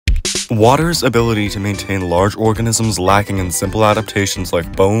Water's ability to maintain large organisms lacking in simple adaptations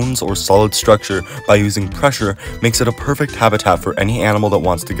like bones or solid structure by using pressure makes it a perfect habitat for any animal that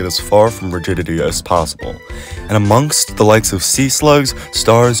wants to get as far from rigidity as possible. And amongst the likes of sea slugs,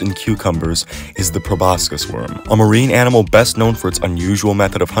 stars, and cucumbers is the proboscis worm, a marine animal best known for its unusual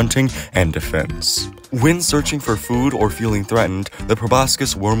method of hunting and defense. When searching for food or feeling threatened, the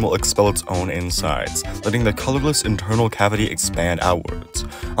proboscis worm will expel its own insides, letting the colorless internal cavity expand outwards.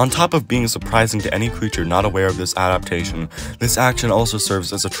 On top of being surprising to any creature not aware of this adaptation, this action also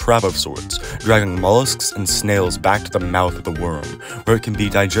serves as a trap of sorts, dragging mollusks and snails back to the mouth of the worm, where it can be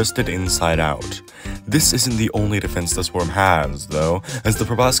digested inside out. This isn't the only defense this worm has, though, as the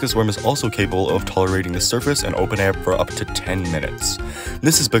proboscis worm is also capable of tolerating the surface and open air for up to 10 minutes.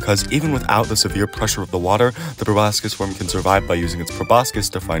 This is because even without the severe pressure of the water, the proboscis worm can survive by using its proboscis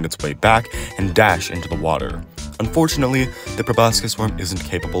to find its way back and dash into the water. Unfortunately, the proboscis worm isn't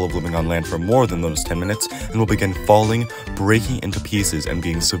capable of living on land for more than those 10 minutes and will begin falling, breaking into pieces, and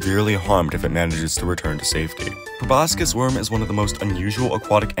being severely harmed if it manages to return to safety. Proboscis worm is one of the most unusual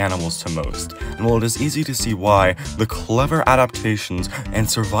aquatic animals to most, and while it is easy to see why, the clever adaptations and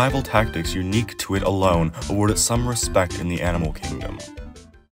survival tactics unique to it alone award it some respect in the animal kingdom.